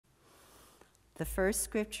The first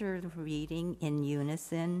scripture reading in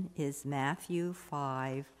unison is Matthew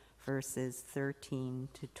 5, verses 13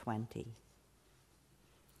 to 20.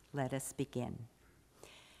 Let us begin.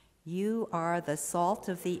 You are the salt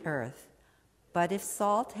of the earth, but if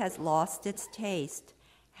salt has lost its taste,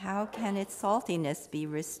 how can its saltiness be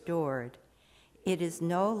restored? It is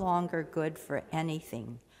no longer good for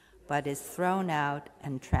anything, but is thrown out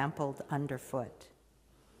and trampled underfoot.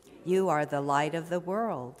 You are the light of the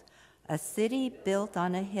world. A city built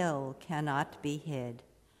on a hill cannot be hid.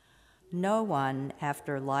 No one,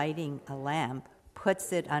 after lighting a lamp,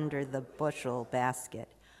 puts it under the bushel basket,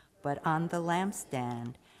 but on the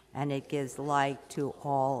lampstand, and it gives light to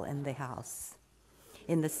all in the house.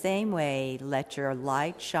 In the same way, let your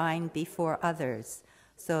light shine before others,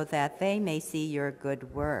 so that they may see your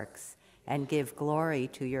good works and give glory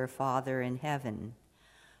to your Father in heaven.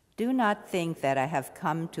 Do not think that I have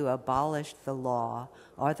come to abolish the law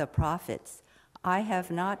or the prophets. I have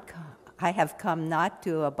come not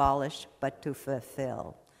to abolish, but to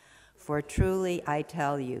fulfill. For truly I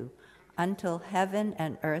tell you, until heaven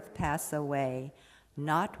and earth pass away,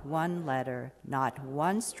 not one letter, not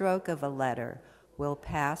one stroke of a letter will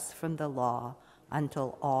pass from the law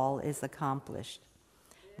until all is accomplished.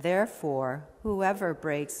 Therefore, whoever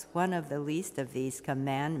breaks one of the least of these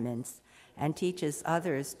commandments and teaches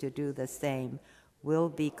others to do the same will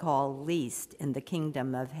be called least in the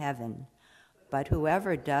kingdom of heaven. But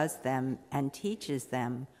whoever does them and teaches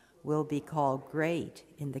them will be called great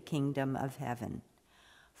in the kingdom of heaven.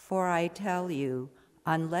 For I tell you,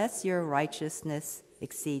 unless your righteousness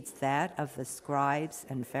exceeds that of the scribes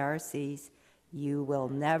and Pharisees, you will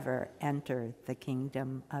never enter the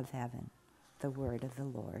kingdom of heaven. The word of the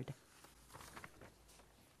Lord.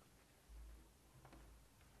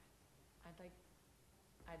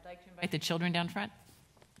 I'd like to invite the children down front.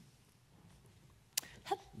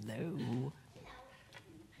 Hello.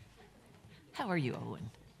 How are you, Owen?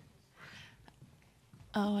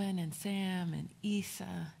 Owen and Sam and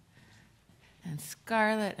Isa and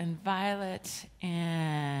Scarlett and Violet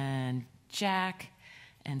and Jack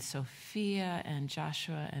and Sophia and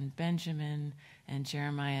Joshua and Benjamin and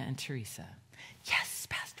Jeremiah and Teresa. Yes,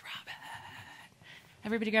 Pastor Robin.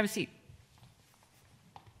 Everybody grab a seat.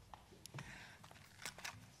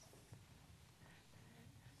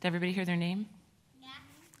 Did everybody hear their name? Yeah.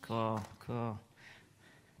 Cool.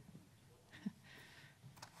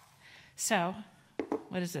 So,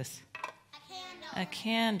 what is this? A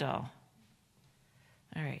candle.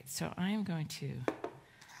 All right, so I'm going to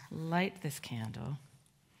light this candle.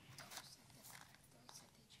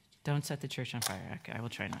 Don't set the church on fire. Okay, I will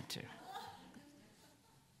try not to.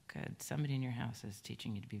 Good. Somebody in your house is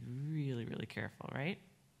teaching you to be really, really careful, right?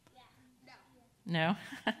 Yeah. No?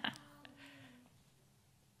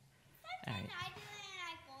 All right.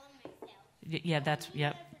 Yeah,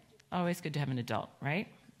 yep. Always good to have an adult, right?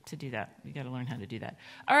 To do that. You got to learn how to do that.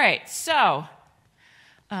 All right, so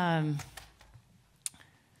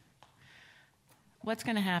what's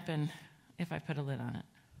going to happen if I put a lid on it?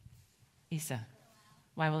 Isa,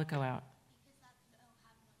 why will it go out?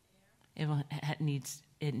 It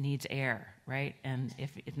needs air, right? And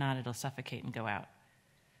if not, it'll suffocate and go out.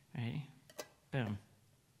 Right? Boom.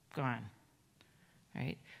 Gone.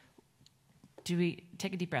 Right? Do we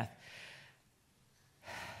take a deep breath?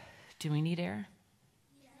 Do we need air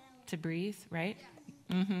to breathe, right?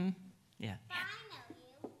 Yeah. Mm-hmm. Yeah. I know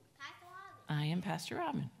you. Pastor Robin. I am Pastor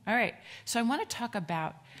Robin. All right. So I want to talk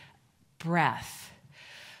about breath.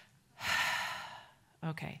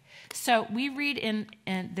 Okay. So we read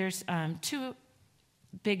and there's two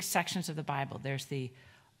big sections of the Bible. There's the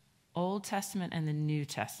Old Testament and the New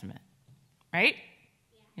Testament, right?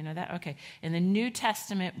 You know that? Okay. In the New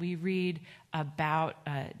Testament, we read about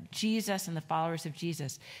Jesus and the followers of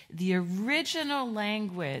Jesus. The original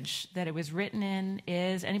language that it was written in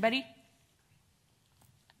is, anybody?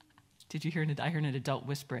 Did you hear I heard an adult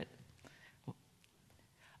whisper it.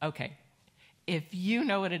 Okay. If you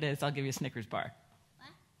know what it is, I'll give you a Snickers bar.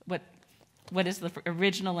 What is the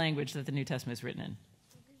original language that the New Testament is written in?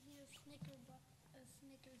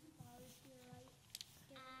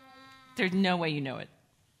 There's no way you know it.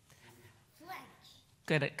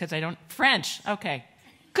 Good, because I don't... French, okay.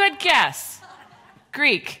 Good guess.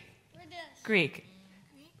 Greek. Greek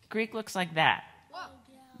looks like that.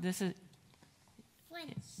 This is...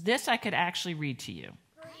 This I could actually read to you.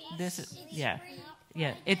 This is... Yeah.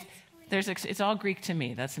 It's all Greek to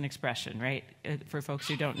me. That's an expression, right? For folks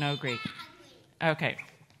who don't know Greek. Okay.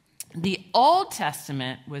 The Old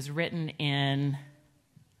Testament was written in...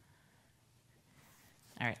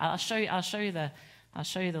 All right, I'll show you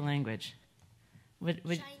the language.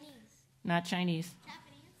 Chinese. Not Chinese.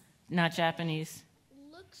 Japanese. Not Japanese.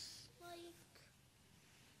 Looks like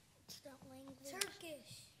it's that language.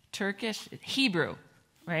 Turkish, Hebrew,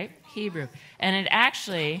 right? Hebrew. And it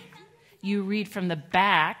actually, you read from the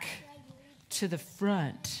back to the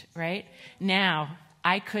front, right? Now,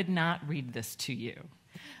 I could not read this to you.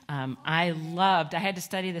 I had to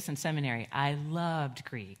study this in seminary. I loved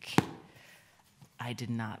Greek. I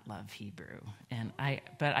did not love Hebrew.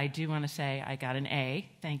 But I do want to say I got an A.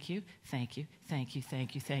 Thank you, thank you, thank you,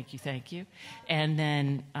 thank you, thank you, thank you. And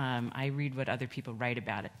then I read what other people write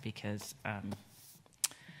about it because,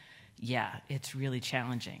 it's really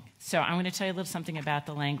challenging. So I'm going to tell you a little something about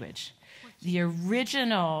the language. The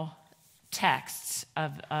original texts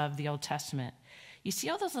of the Old Testament, you see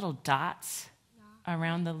all those little dots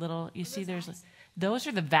around the little, you see those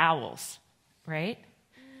are the vowels, right?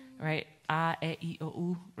 Right? A, E, I, O,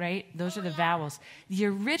 U, right? Those are the vowels. The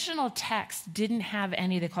original text didn't have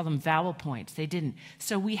any, they call them vowel points. They didn't.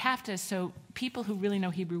 So so people who really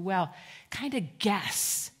know Hebrew well kind of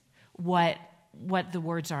guess what the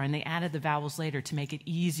words are, and they added the vowels later to make it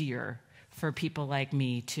easier for people like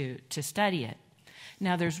me to study it.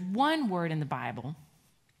 Now, there's one word in the Bible.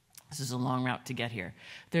 This is a long route to get here.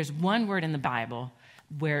 There's one word in the Bible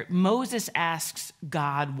where Moses asks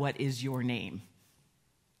God, "What is your name?"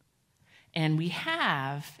 And we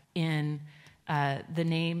have in the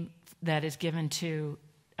name that is given to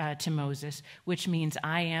Moses, which means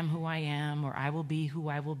 "I am who I am," or "I will be who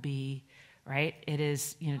I will be," right? It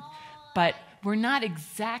is, but we're not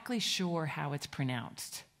exactly sure how it's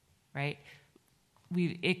pronounced, right?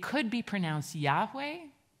 It could be pronounced Yahweh.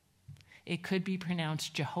 It could be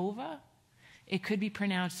pronounced Jehovah. It could be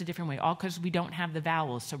pronounced a different way, all because we don't have the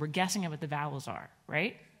vowels. So we're guessing at what the vowels are,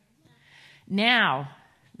 right? Now,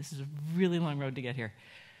 this is a really long road to get here.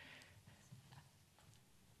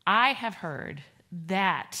 I have heard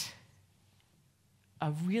that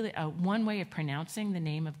one way of pronouncing the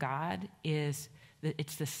name of God is that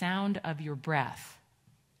it's the sound of your breath.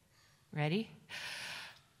 Ready?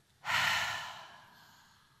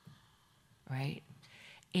 Right?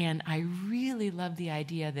 And I really love the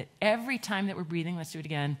idea that every time that we're breathing, let's do it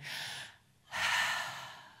again,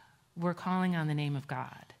 we're calling on the name of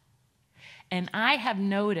God. And I have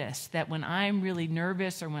noticed that when I'm really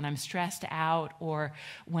nervous or when I'm stressed out or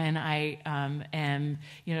when I I'm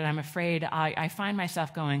afraid, I find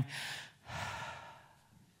myself going,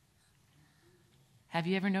 have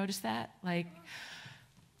you ever noticed that?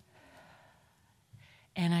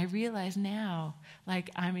 And I realize now,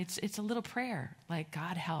 it's a little prayer,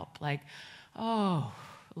 God help, oh,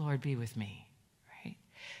 Lord, be with me, right?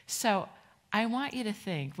 So I want you to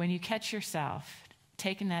think, when you catch yourself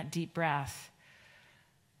taking that deep breath,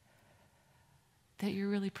 that you're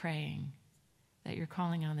really praying, that you're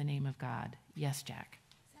calling on the name of God. Yes, Jack?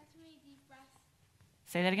 Is that too many deep breaths?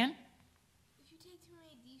 Say that again? If you take too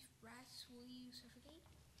many deep breaths, will you suffocate?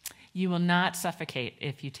 You will not suffocate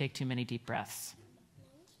if you take too many deep breaths.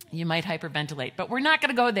 You might hyperventilate, but we're not going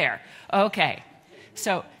to go there. Okay.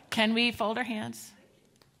 So can we fold our hands,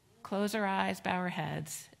 close our eyes, bow our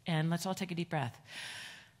heads, and let's all take a deep breath.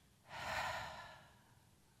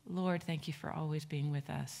 Lord, thank you for always being with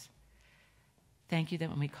us. Thank you that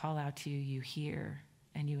when we call out to you, you hear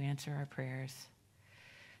and you answer our prayers.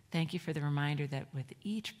 Thank you for the reminder that with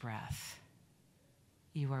each breath,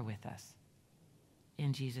 you are with us.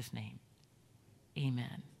 In Jesus' name,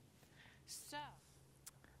 amen. So,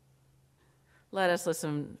 let us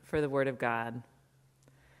listen for the word of God.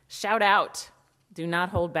 Shout out, do not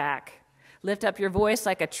hold back. Lift up your voice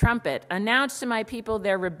like a trumpet. Announce to my people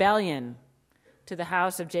their rebellion, to the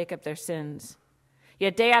house of Jacob their sins.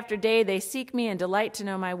 Yet day after day they seek me and delight to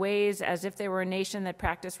know my ways, as if they were a nation that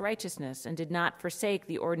practiced righteousness and did not forsake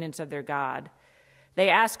the ordinance of their God. They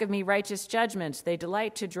ask of me righteous judgments. They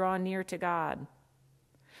delight to draw near to God.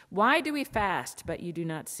 Why do we fast, but you do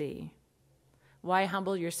not see? Why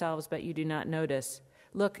humble yourselves, but you do not notice?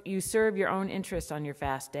 Look, you serve your own interests on your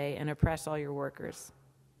fast day and oppress all your workers.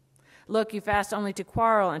 Look, you fast only to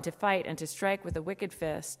quarrel and to fight and to strike with a wicked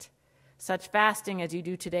fist. Such fasting as you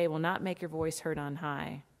do today will not make your voice heard on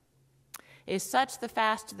high. Is such the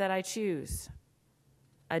fast that I choose?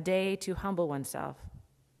 A day to humble oneself?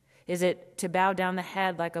 Is it to bow down the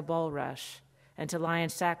head like a bulrush and to lie in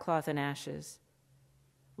sackcloth and ashes?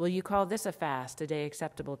 Will you call this a fast, a day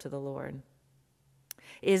acceptable to the Lord?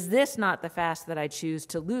 Is this not the fast that I choose,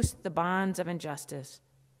 to loose the bonds of injustice,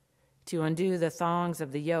 to undo the thongs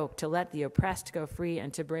of the yoke, to let the oppressed go free,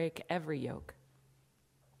 and to break every yoke?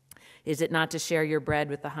 Is it not to share your bread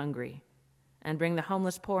with the hungry and bring the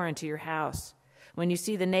homeless poor into your house, when you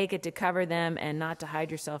see the naked to cover them and not to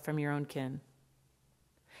hide yourself from your own kin?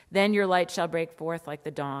 Then your light shall break forth like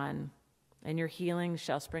the dawn, and your healing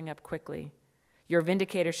shall spring up quickly. Your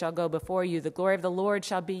vindicator shall go before you. The glory of the Lord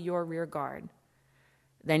shall be your rear guard.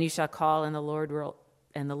 Then you shall call, and the Lord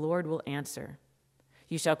will answer.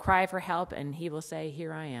 You shall cry for help, and he will say,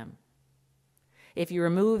 here I am. If you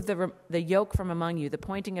remove the yoke from among you, the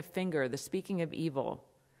pointing of finger, the speaking of evil,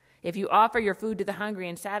 if you offer your food to the hungry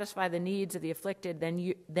and satisfy the needs of the afflicted,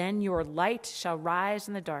 then your light shall rise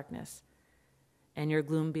in the darkness, and your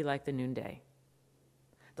gloom be like the noonday.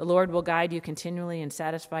 The Lord will guide you continually and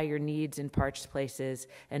satisfy your needs in parched places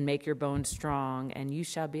and make your bones strong, and you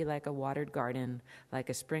shall be like a watered garden, like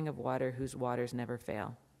a spring of water whose waters never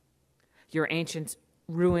fail. Your ancient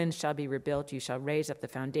ruins shall be rebuilt. You shall raise up the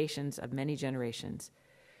foundations of many generations.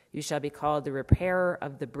 You shall be called the repairer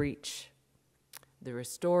of the breach, the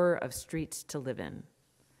restorer of streets to live in.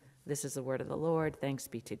 This is the word of the Lord. Thanks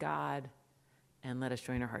be to God. And let us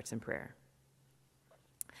join our hearts in prayer.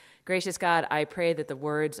 Gracious God, I pray that the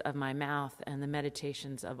words of my mouth and the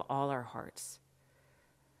meditations of all our hearts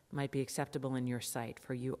might be acceptable in your sight,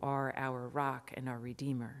 for you are our rock and our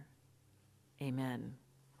Redeemer. Amen.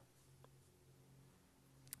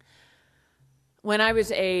 When I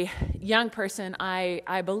was a young person,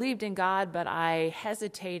 I believed in God, but I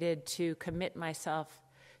hesitated to commit myself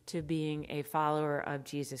to being a follower of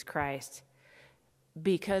Jesus Christ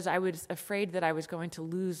because I was afraid that I was going to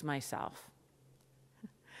lose myself.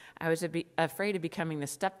 I was afraid of becoming the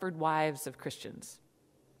Stepford wives of Christians.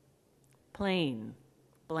 Plain,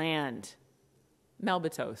 bland, Melba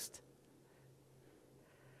toast.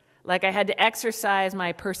 Like I had to exercise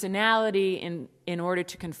my personality in order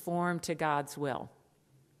to conform to God's will.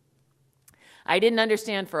 I didn't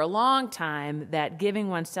understand for a long time that giving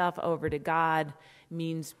oneself over to God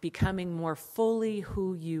means becoming more fully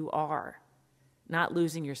who you are, not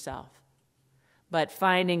losing yourself, but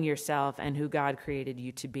finding yourself and who God created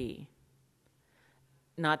you to be.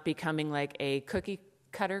 Not becoming like a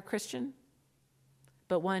cookie-cutter Christian,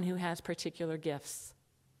 but one who has particular gifts.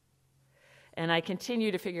 And I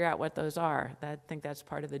continue to figure out what those are. I think that's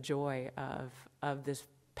part of the joy of this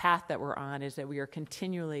path that we're on, is that we are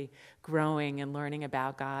continually growing and learning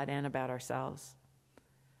about God and about ourselves.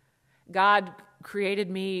 God created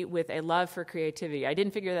me with a love for creativity. I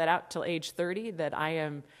didn't figure that out till age 30, that I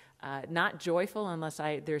am not joyful unless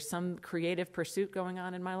there's some creative pursuit going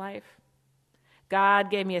on in my life.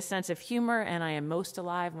 God gave me a sense of humor, and I am most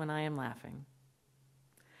alive when I am laughing.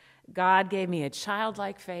 God gave me a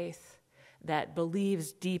childlike faith that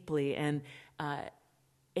believes deeply, and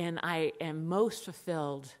I am most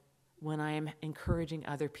fulfilled when I am encouraging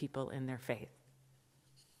other people in their faith.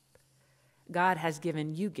 God has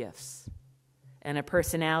given you gifts and a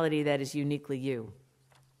personality that is uniquely you.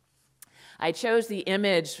 I chose the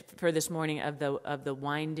image for this morning of the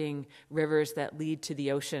winding rivers that lead to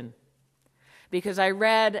the ocean because I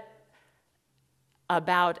read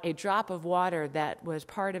about a drop of water that was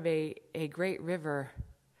part of a great river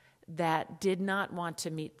that did not want to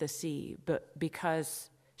meet the sea, but because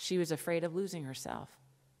she was afraid of losing herself,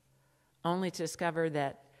 only to discover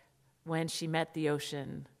that when she met the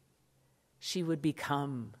ocean, she would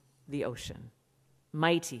become the ocean,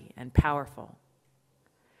 mighty and powerful.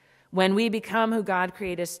 When we become who God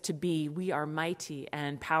created us to be, we are mighty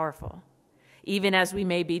and powerful, even as we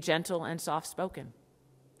may be gentle and soft-spoken.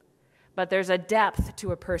 But there's a depth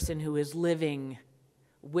to a person who is living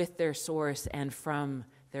with their source and from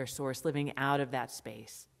their source, living out of that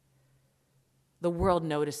space. The world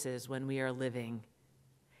notices when we are living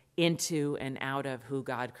into and out of who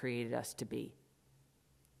God created us to be.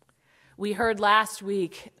 We heard last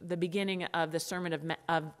week the beginning of the Sermon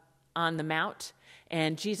on the Mount,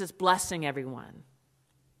 and Jesus blessing everyone.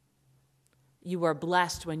 You are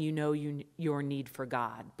blessed when you know your need for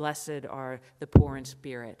God. Blessed are the poor in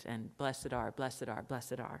spirit, and blessed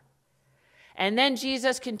are. And then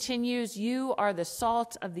Jesus continues, you are the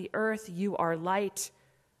salt of the earth, you are light.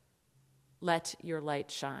 Let your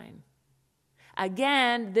light shine.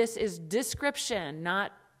 Again, this is description,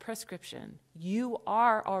 not prescription. You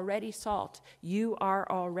are already salt. You are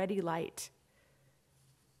already light.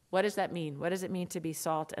 What does that mean? What does it mean to be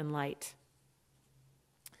salt and light?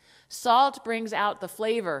 Salt brings out the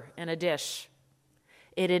flavor in a dish.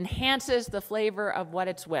 It enhances the flavor of what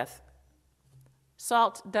it's with.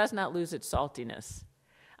 Salt does not lose its saltiness.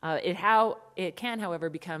 It can, however,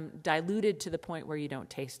 become diluted to the point where you don't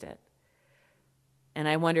taste it. And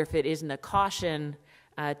I wonder if it isn't a caution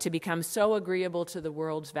to become so agreeable to the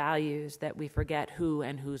world's values that we forget who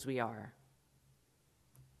and whose we are.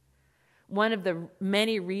 One of the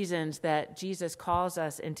many reasons that Jesus calls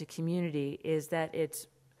us into community is that it's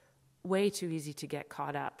way too easy to get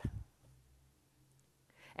caught up.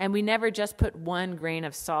 And we never just put 1 grain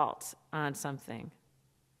of salt on something.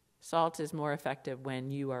 Salt is more effective when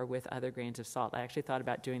you are with other grains of salt. I actually thought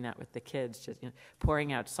about doing that with the kids, just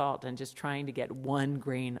pouring out salt and just trying to get 1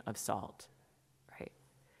 grain of salt, right?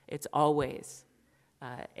 It's always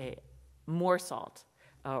more salt,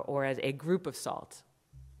 or as a group of salt,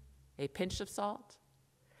 a pinch of salt,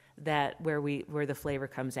 where the flavor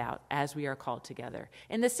comes out as we are called together.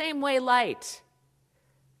 In the same way, light.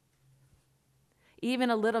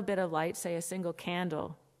 Even a little bit of light, say a single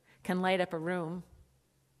candle, can light up a room.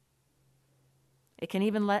 It can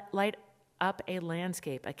even light up a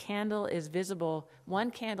landscape. One candle is visible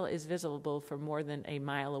for more than a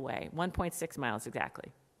mile away, 1.6 miles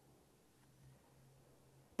exactly.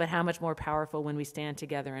 But how much more powerful when we stand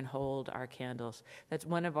together and hold our candles. That's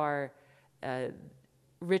one of our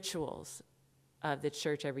rituals of the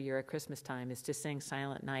church every year at Christmas time, is to sing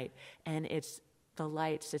Silent Night. And it's the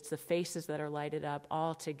lights, it's the faces that are lighted up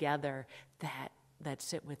all together that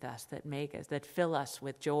sit with us, that make us, that fill us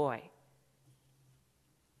with joy.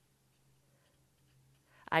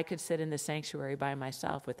 I could sit in the sanctuary by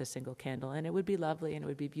myself with a single candle, and it would be lovely and it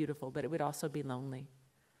would be beautiful, but it would also be lonely.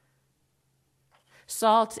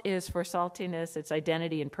 Salt is for saltiness. Its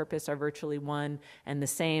identity and purpose are virtually one and the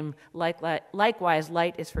same. Likewise,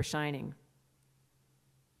 light is for shining.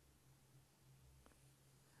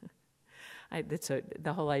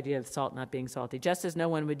 The whole idea of salt not being salty. Just as no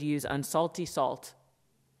one would use unsalty salt,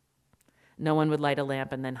 no one would light a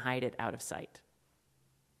lamp and then hide it out of sight.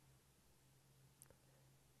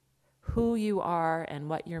 Who you are and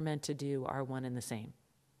what you're meant to do are one and the same.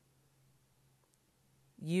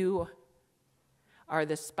 You are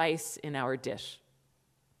the spice in our dish.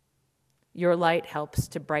 Your light helps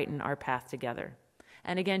to brighten our path together.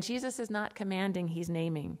 And again, Jesus is not commanding, he's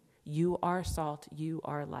naming. You are salt, you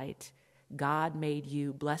are light. God made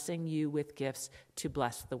you, blessing you with gifts to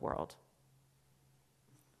bless the world.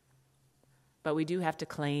 But we do have to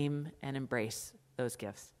claim and embrace those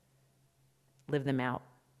gifts, live them out.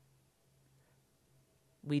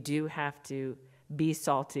 We do have to be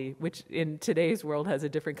salty, which in today's world has a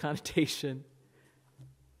different connotation,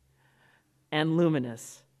 and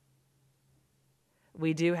luminous.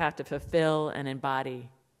 We do have to fulfill and embody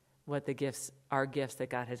what the gifts are, gifts that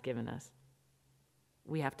God has given us.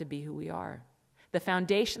 We have to be who we are. The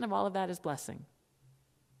foundation of all of that is blessing.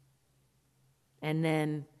 And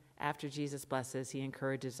then after Jesus blesses, he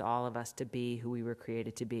encourages all of us to be who we were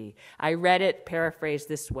created to be. I read it paraphrased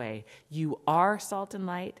this way. You are salt and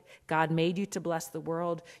light. God made you to bless the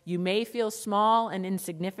world. You may feel small and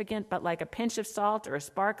insignificant, but like a pinch of salt or a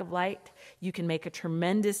spark of light, you can make a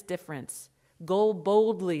tremendous difference. Go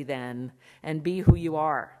boldly then and be who you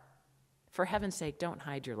are. For heaven's sake, don't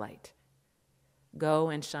hide your light. Go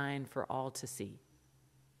and shine for all to see.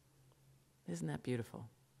 Isn't that beautiful?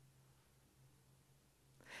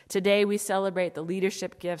 Today we celebrate the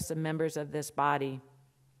leadership gifts of members of this body,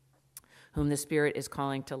 whom the Spirit is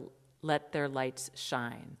calling to let their lights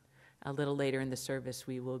shine. A little later in the service,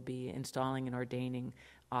 we will be installing and ordaining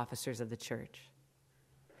officers of the church.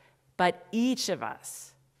 But each of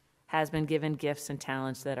us has been given gifts and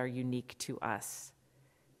talents that are unique to us.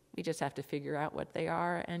 We just have to figure out what they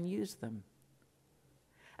are and use them.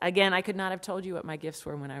 Again, I could not have told you what my gifts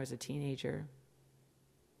were when I was a teenager.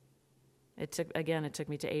 It took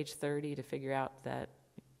me to age 30 to figure out that,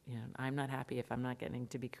 I'm not happy if I'm not getting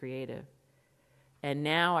to be creative. And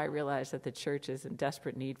now I realize that the church is in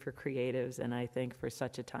desperate need for creatives, and I think for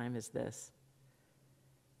such a time as this.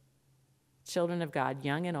 Children of God,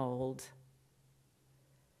 young and old,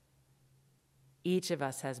 each of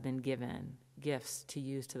us has been given gifts to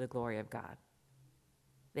use to the glory of God.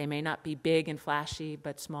 They may not be big and flashy,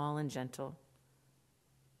 but small and gentle.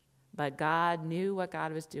 But God knew what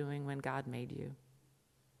God was doing when God made you.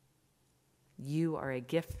 You are a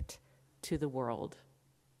gift to the world.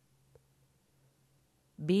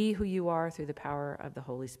 Be who you are through the power of the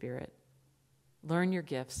Holy Spirit. Learn your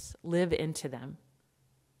gifts, live into them.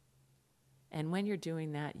 And when you're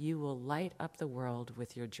doing that, you will light up the world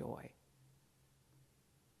with your joy.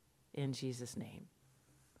 In Jesus' name,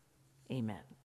 amen.